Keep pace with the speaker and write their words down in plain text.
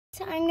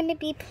So I'm gonna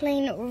be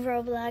playing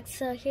Roblox.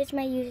 So here's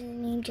my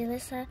username,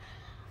 Jalissa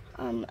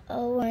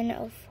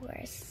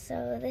 0104.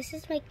 So this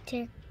is my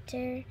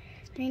character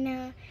right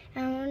now.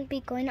 And I'm gonna be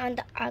going on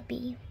the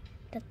obby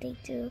that they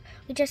do.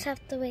 We just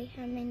have to wait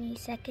how many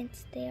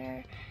seconds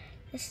there.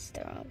 This is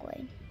the wrong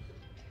way.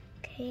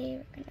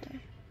 Okay, we're gonna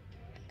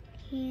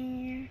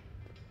here.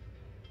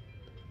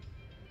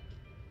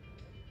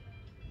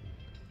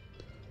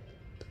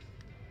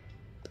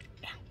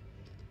 Yeah.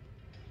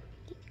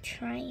 Keep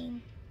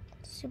trying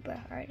super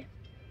hard.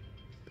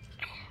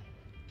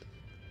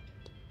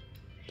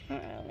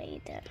 Not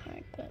really that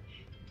hard, but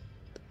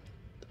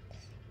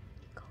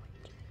go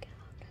and check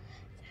out the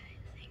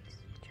things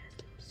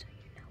so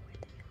you know where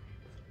they are.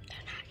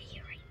 They're not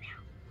here right now.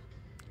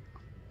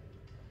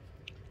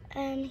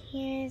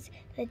 Here's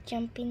the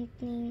jumping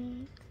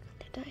thing.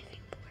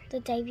 The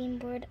diving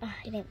board. Oh,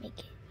 I didn't make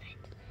it.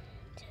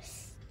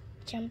 Just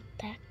jump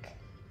back.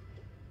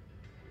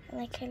 I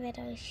like her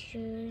little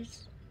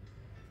shoes.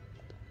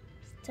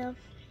 Stuff.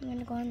 I'm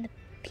gonna go on the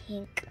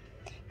pink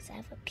because I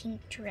have a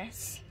pink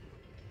dress.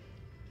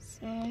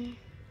 So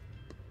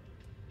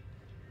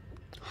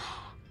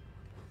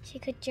she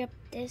could jump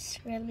this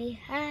really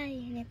high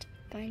and it's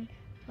fun.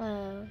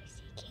 Whoa,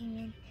 she came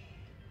in.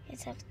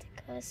 Just have to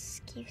go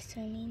keep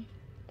swimming.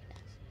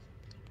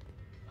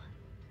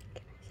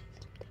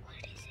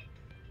 What is it?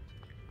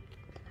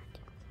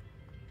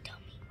 Tell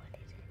me, what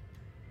is it?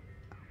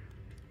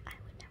 I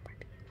would never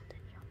be able to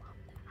jump off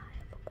that high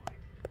of a board.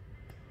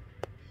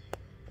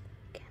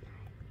 Can I?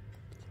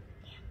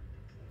 Yeah.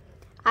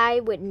 I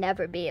would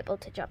never be able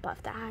to jump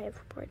off the high of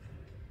a board.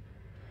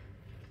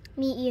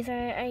 Me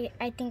either.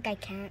 I think I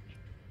can't.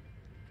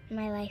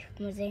 My life,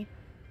 Mose.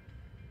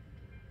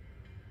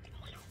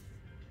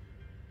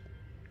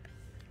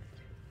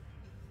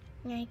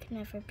 Yeah, I could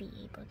never be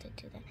able to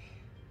do that.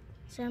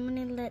 So I'm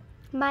gonna let.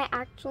 My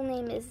actual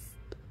name is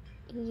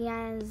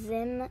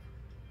Yazim.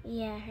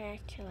 Yeah, her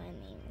actual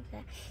name is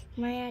that.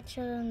 My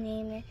actual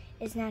name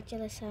is not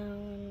Jalissa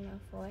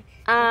 104.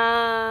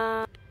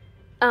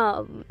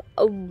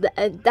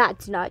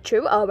 That's not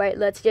true. All right,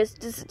 let's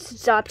just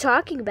stop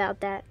talking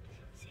about that.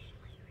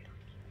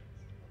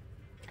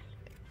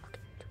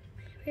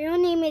 Her real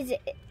name is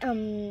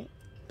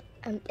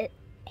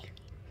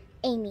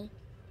Amy.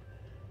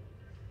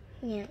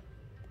 Yeah,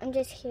 I'm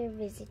just here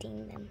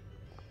visiting them.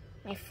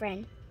 My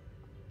friend.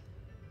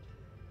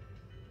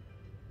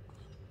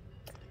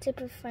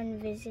 Super fun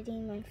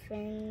visiting my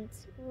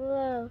friends.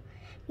 Whoa,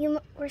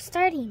 we're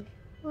starting.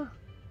 Whoa,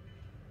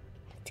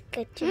 that's a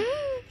good jump.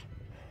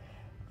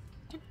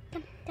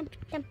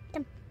 Jump.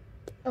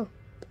 Oh,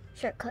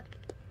 shortcut.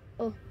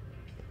 Oh.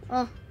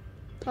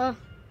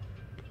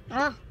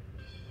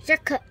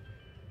 Shortcut.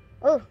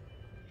 Oh,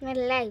 my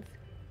life.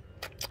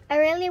 I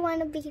really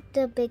want to be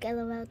the big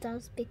LOL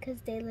dolls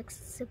because they look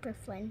super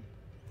fun.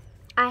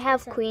 I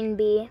have Queen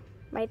Bee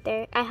right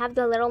there. I have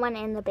the little one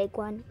and the big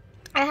one.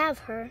 I have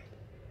her.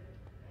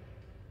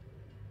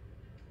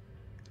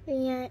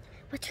 Yeah.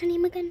 What's her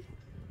name again?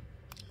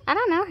 I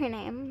don't know her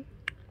name.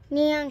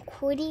 Neon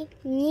Cutie.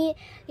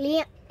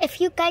 Leon. If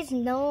you guys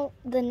know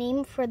the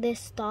name for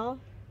this doll,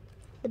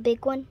 the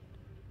big one,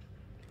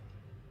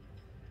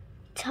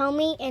 tell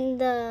me in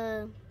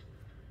the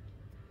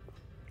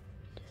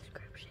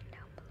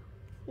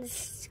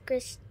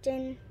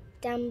description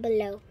down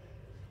below.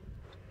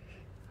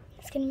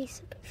 It's gonna be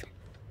super fun.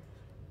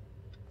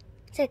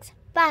 6,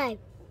 5,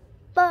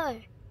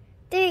 4,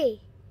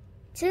 3,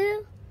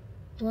 2,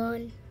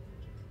 1.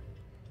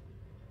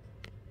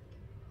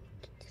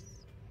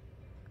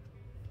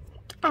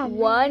 Oh,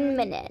 1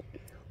 minute.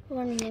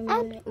 1 minute.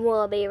 And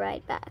we'll be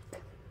right back.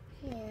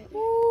 Yeah.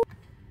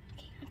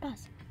 Okay,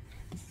 pause.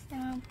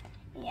 So,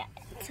 yeah,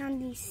 it's on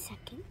these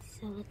seconds.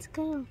 So let's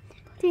go.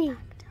 3,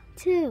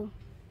 2,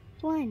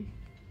 1.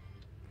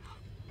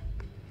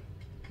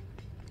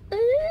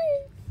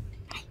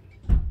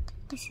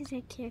 This is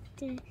our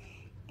character,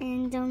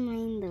 and don't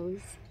mind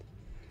those.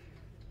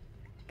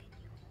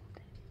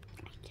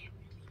 I can't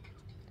really know.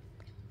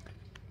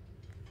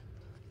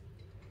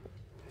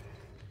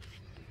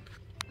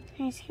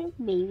 Here's her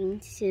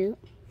bathing suit.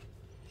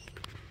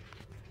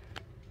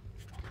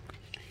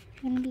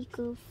 I'm gonna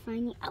go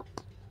finding. Oh,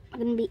 I'm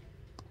gonna be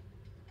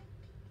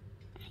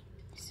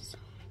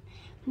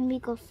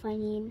go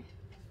finding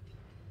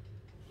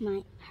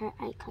her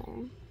eye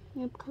color,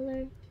 lip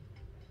color.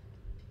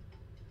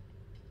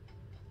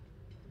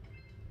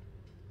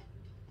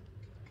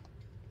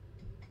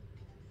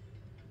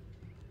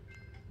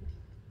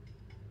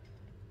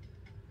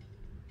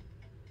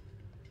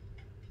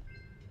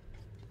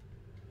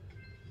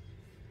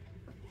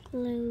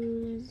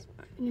 Clothes.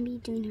 I'm gonna be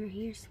doing her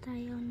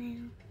hairstyle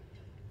now.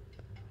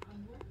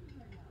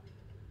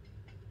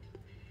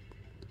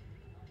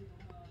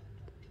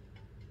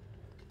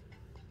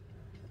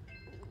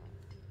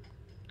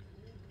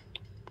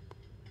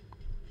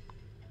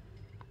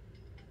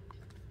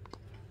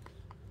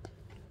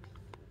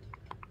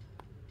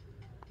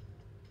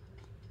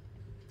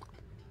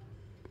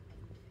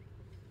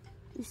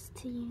 This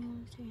to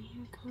use her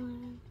hair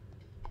color.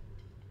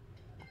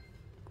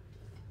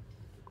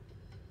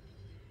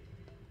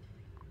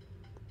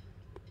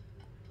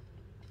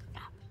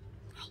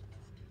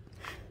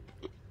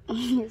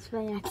 It's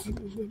by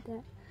accident did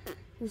that.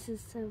 This is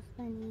so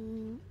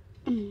funny.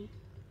 This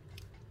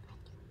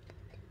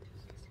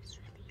is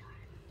really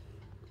hard.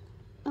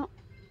 Oh,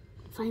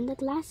 find the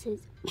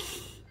glasses.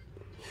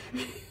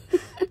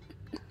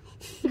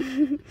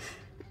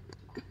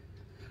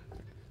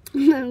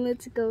 Now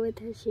let's go with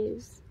her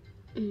shoes.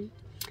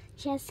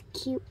 She has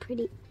cute,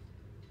 pretty.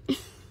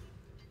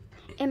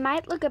 It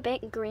might look a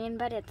bit green,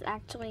 but it's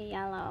actually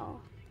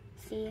yellow.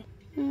 See?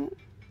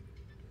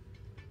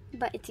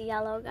 But it's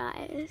yellow,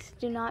 guys.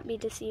 Do not be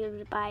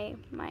deceived by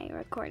my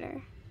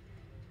recorder.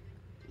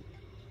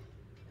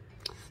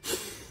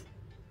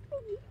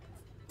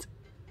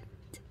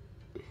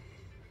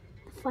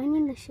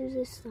 Finding the shoes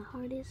is the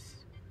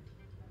hardest.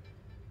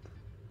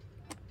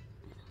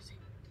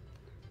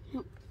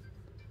 Nope.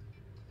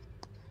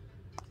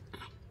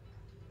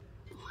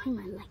 Why am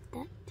I like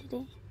that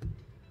today?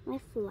 Am I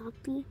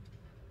floppy?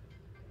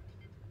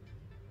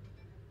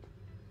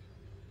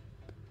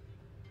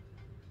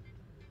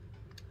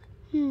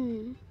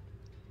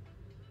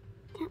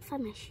 Can't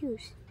find my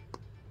shoes.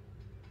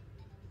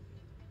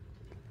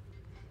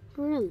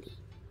 Really?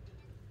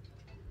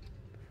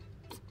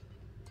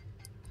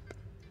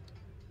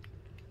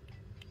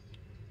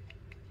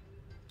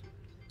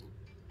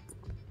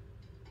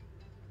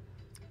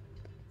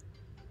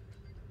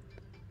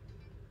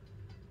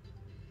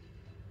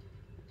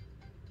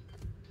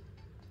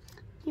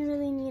 You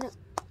really need a...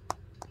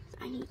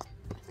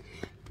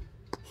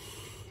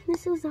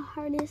 This was the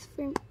hardest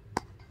for me.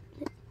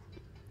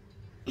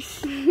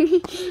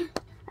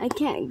 I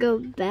can't go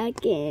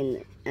back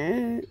in.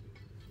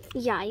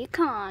 Yeah, you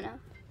can.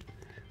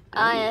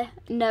 I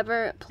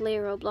never play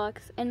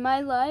Roblox in my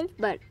life,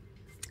 but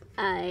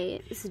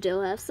I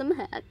still have some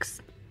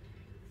hacks.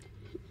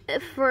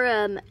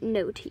 For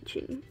no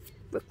teaching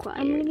required.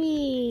 I'm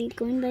really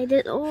going by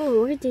this.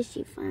 Oh, where did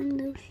she find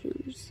those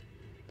shoes?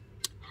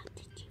 How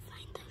did you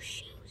find those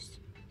shoes?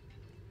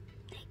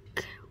 That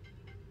girl.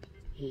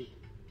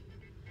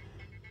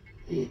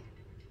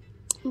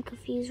 I'm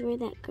confused where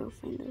that girl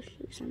found those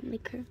shoes. I'm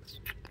like her.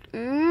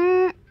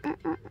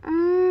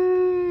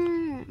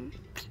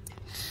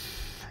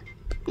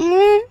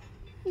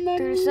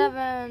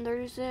 37,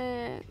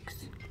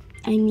 36.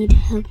 I need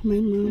help, my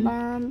mom.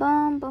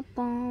 Bum bum bum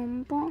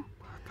bum bum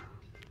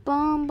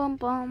bum bum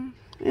bum.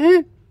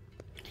 In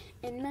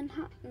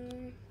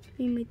Manhattan.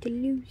 We made the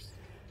loose.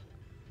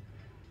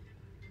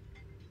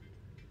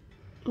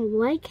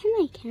 Why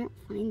can't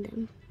find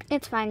them?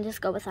 It's fine, just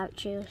go without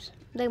shoes.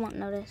 They won't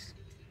notice.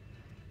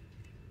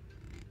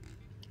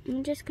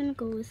 I'm just gonna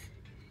go with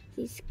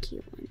these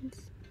cute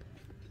ones.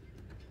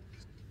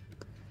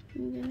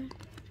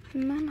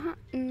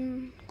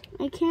 Manhattan.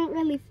 I can't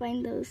really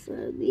find those,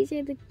 so these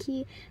are the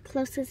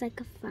closest I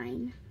could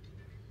find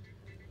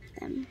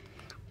them.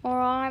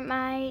 Alright,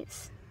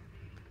 mates.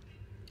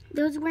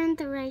 Those weren't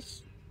the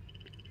right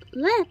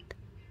lip.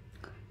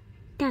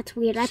 That's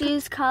weird.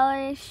 Shoes,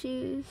 color,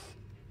 shoes.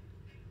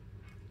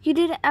 You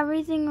did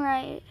everything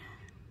right.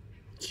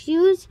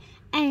 Shoes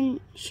and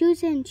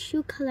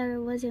shoe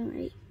color wasn't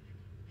right.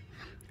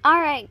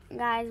 Alright,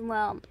 guys.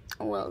 Well,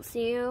 we'll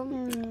see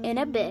you in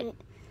a bit.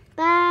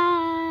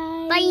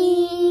 Bye.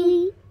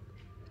 Bye.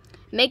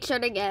 Make sure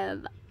to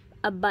give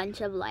a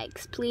bunch of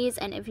likes, please.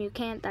 And if you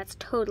can't, that's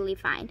totally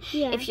fine.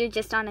 Yeah. If you're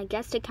just on a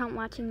guest account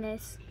watching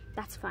this,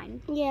 that's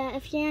fine. Yeah,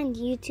 if you're on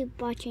YouTube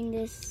watching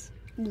this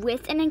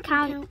with an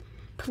account,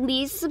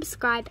 please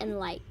subscribe and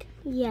like.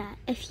 Yeah,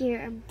 if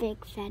you're a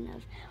big fan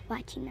of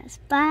watching us.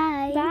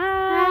 Bye.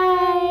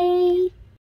 Bye.